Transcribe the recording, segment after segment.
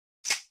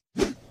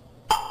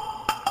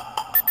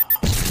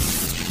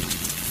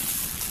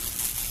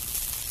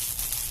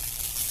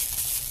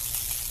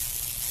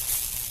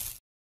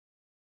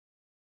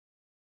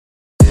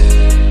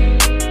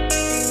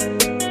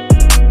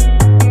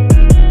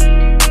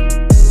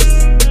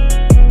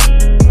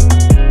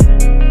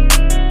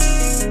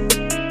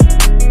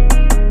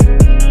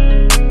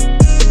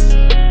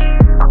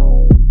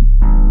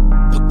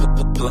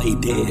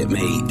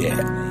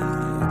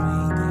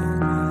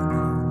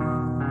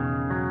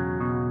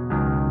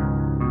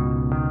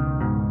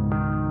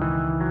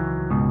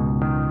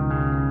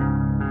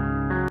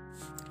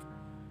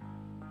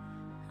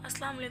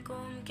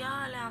वालेकुम, क्या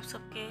हाल है आप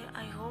सबके।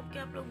 आई होप कि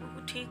आप लोग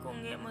बिल्कुल ठीक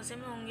होंगे, मज़े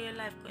में होंगे,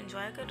 लाइफ को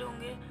एंजॉय कर रहे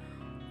होंगे।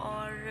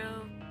 और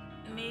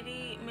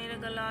मेरा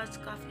गला आज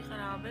काफ़ी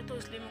ख़राब है, तो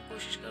इसलिए मैं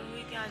कोशिश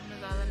करूँगी कि आज मैं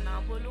ज़्यादा ना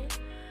बोलूँ।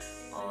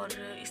 और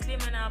इसलिए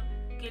मैंने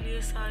आपके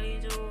लिए सारी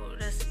जो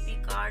रेसिपी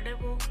कार्ड है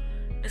वो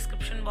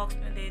डिस्क्रिप्शन बॉक्स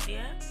में दे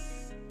दिया है।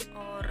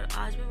 और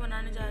आज मैं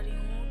बनाने जा रही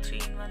हूँ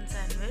 3-in-1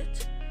 सैंडविच,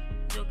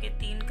 जो कि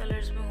 3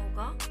 कलर्स में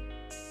होगा।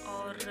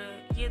 और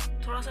ये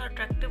थोड़ा सा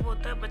अट्रैक्टिव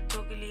होता है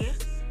बच्चों के लिए,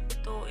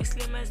 तो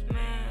इसलिए मैं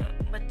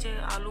इसमें, बच्चे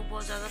आलू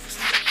बहुत ज़्यादा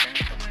पसंद करते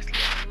हैं, तो मैं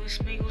इसलिए आलू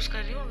इसमें यूज़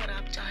कर रही हूँ। अगर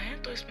आप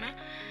चाहें तो इसमें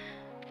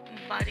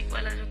बारीक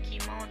वाला जो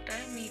कीमा होता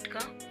है मीट का,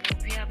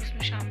 वो भी आप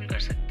इसमें शामिल कर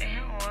सकते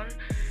हैं, और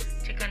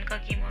चिकन का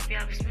कीमा भी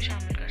आप इसमें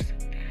शामिल कर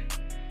सकते हैं।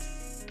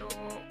 तो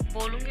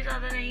बोलूँगी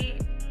ज़्यादा नहीं,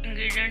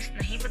 इंग्रेडिएंट्स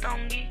नहीं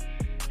बताऊँगी,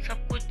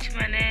 सब कुछ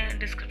मैंने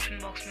डिस्क्रिप्शन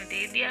बॉक्स में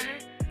दे दिया है,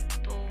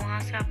 तो वहाँ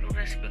से आप लोग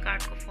रेसिपी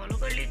कार्ड को फॉलो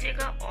कर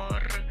लीजिएगा।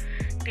 और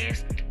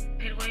टेस्ट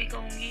फिर वही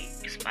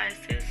कहूँगी,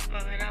 स्पाइसेस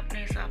वगैरह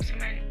अपने हिसाब से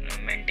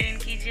मेंटेन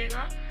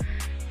कीजिएगा,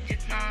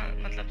 जितना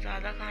मतलब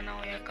ज़्यादा खाना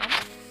हो या कम।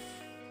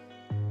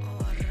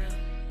 और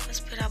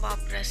बस फिर अब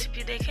आप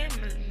रेसिपी देखें,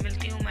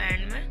 मिलती हूँ मैं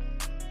एंड में।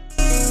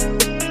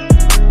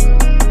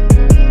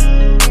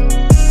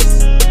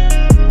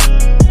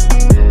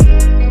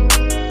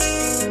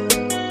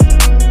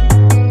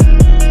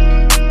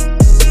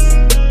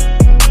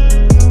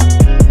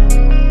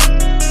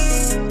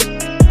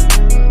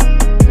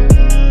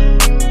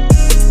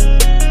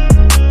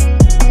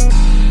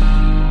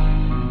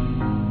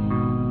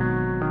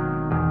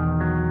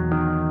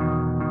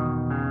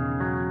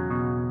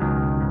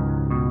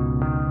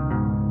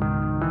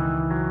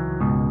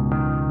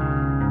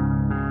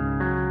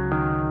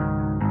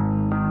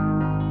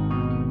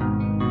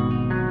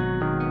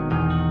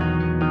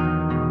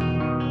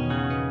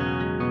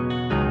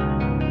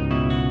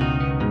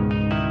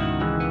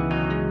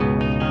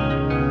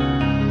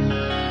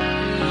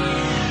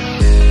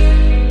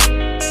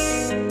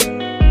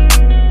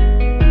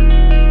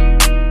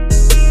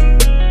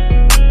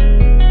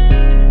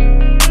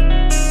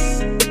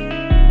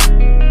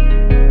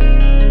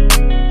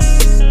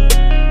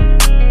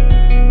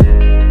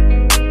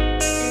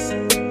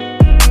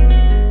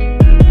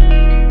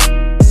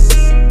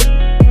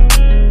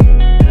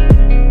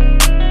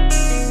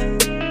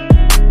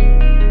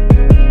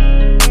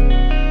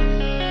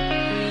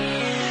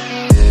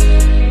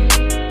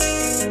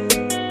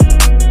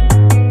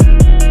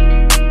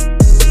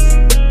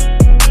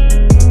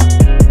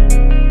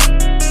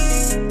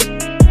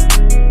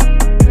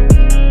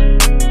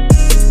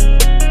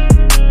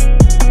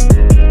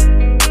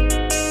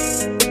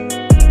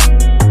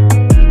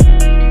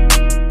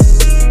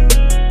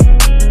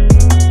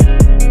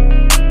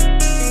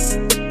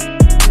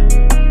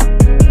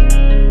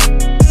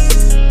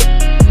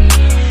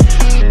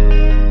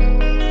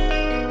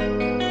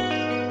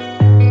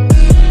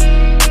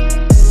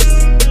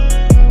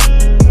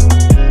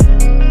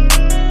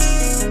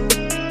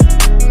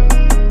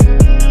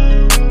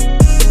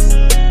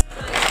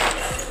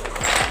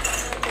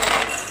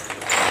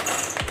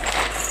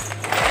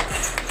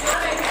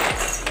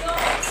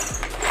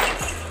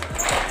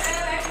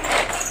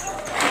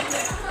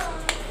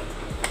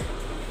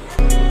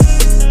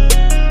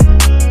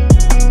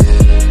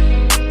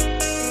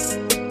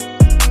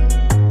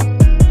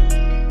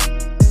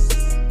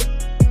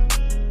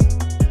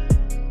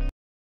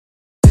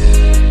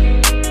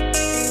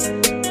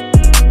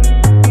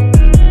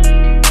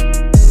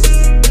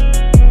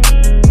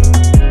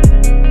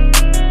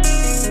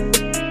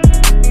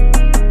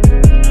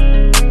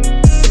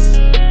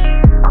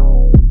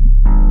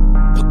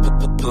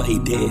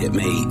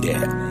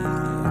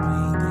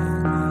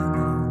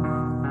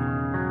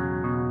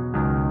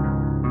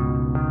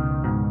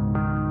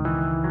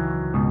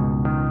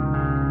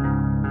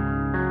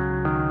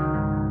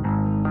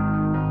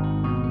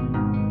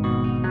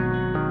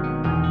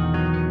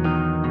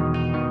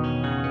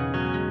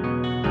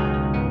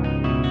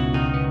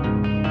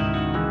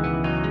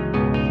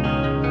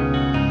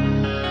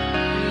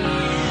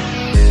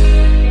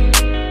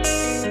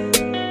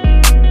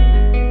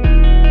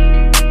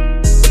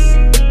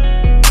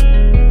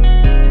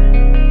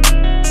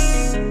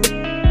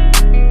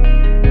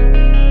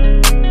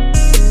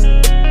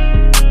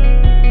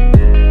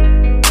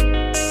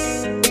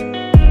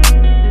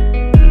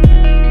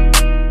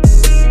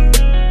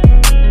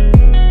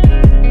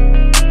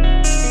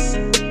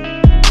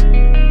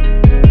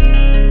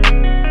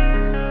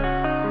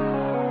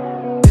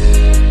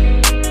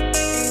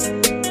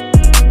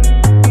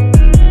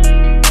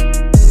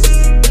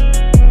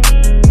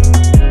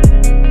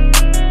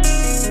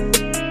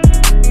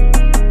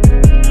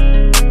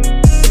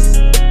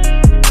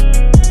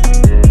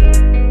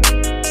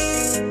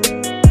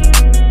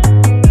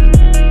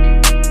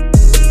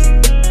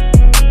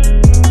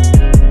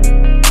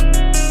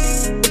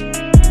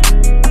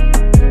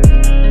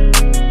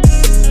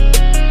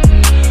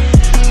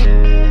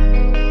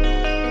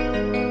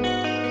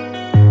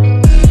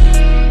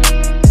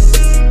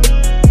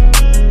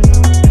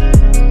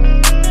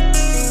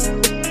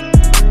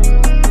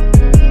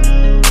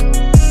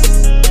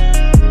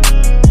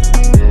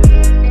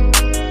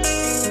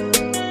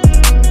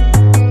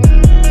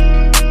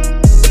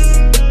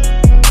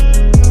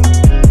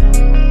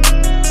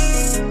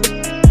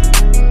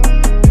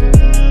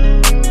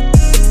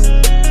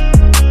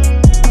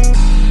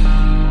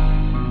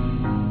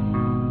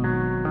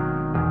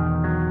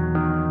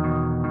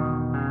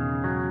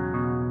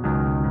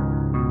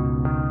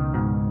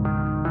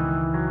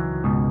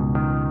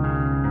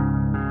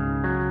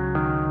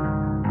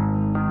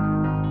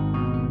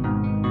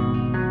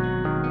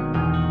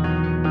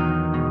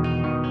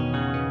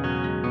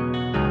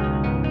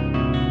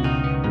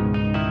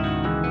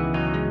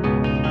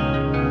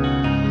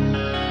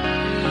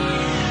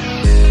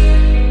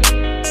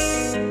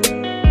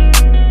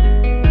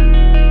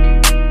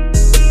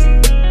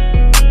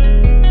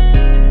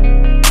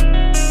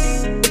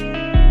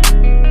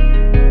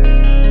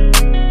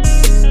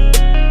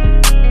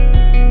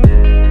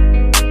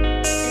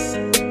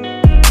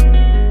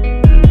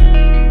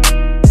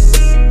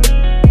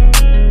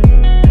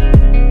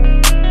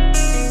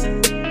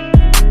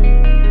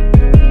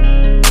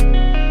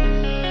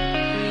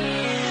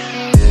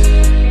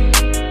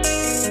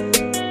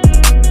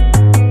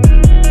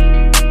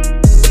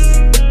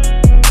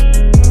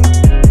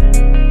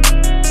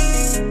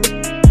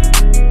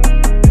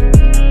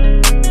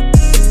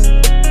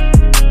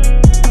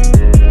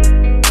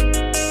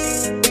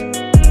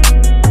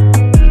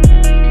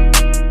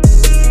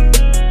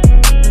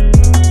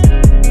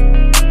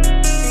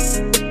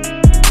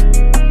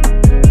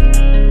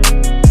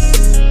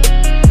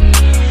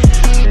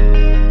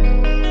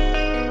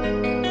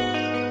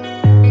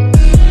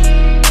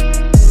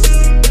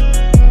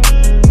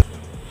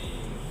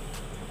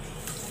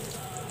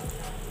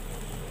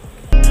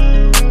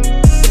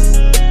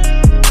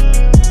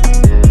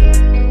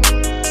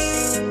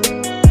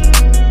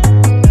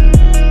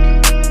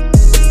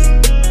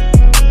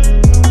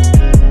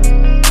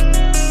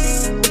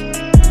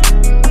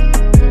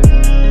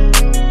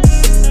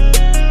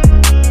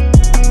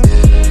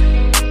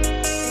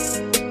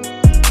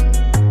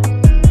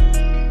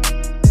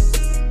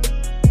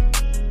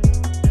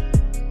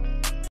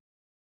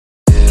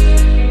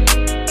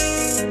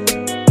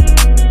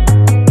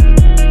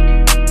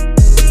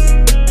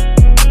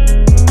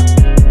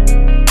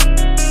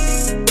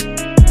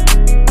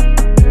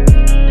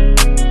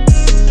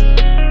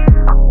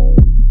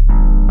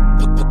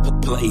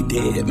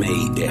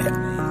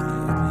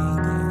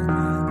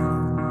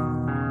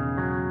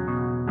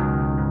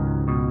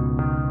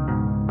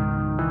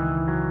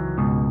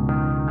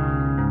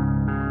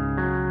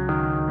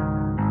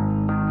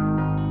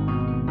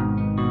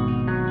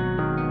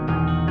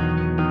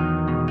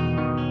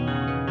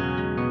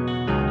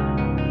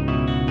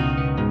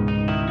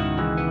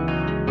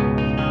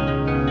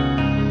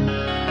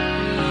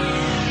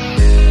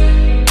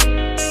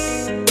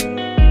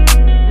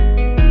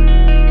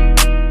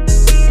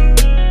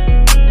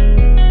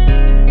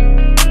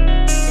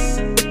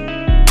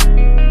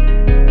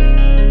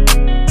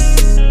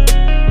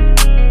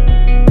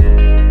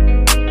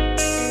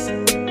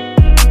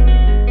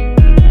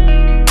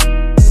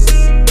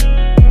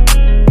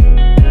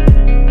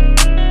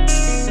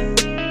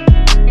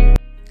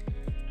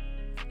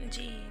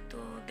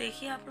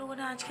 देखिए आप लोगों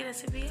ने आज की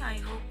रेसिपी, आई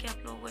होप कि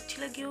आप लोगों को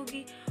अच्छी लगी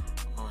होगी।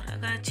 और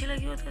अगर अच्छी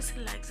लगी हो तो इसे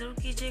लाइक ज़रूर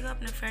कीजिएगा,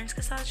 अपने फ्रेंड्स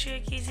के साथ शेयर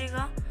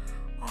कीजिएगा।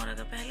 और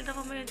अगर पहली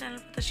दफ़ा मेरे चैनल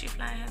पर तशरीफ़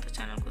लाए हैं तो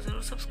चैनल को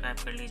ज़रूर सब्सक्राइब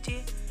कर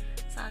लीजिए।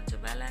 साथ जो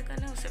बेल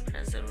आइकन है उसे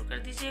प्रेस ज़रूर कर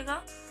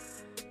दीजिएगा,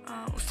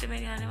 उससे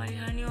मेरी आने वाली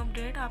हर न्यू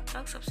अपडेट आप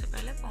तक सबसे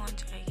पहले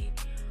पहुंच जाएगी।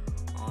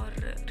 और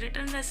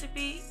रिटर्न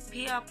रेसिपी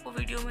भी आपको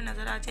वीडियो में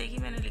नज़र आ जाएगी,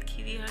 मैंने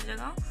लिखी हुई हर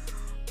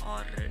जगह।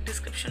 और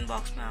डिस्क्रिप्शन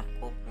बॉक्स में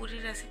आपको पूरी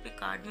रेसिपी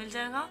कार्ड मिल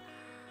जाएगा।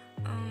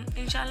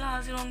 इंशाल्लाह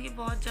हाजिर होंगी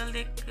बहुत जल्द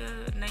एक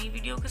नई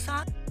वीडियो के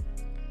साथ।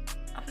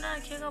 अपना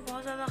रखिएगा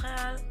बहुत ज़्यादा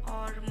ख्याल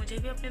और मुझे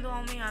भी अपनी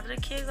दुआओं में याद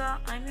रखिएगा।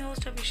 आई एम योर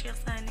होस्ट अभी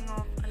साइनिंग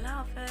ऑफ। अल्लाह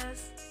हाफ़िज़।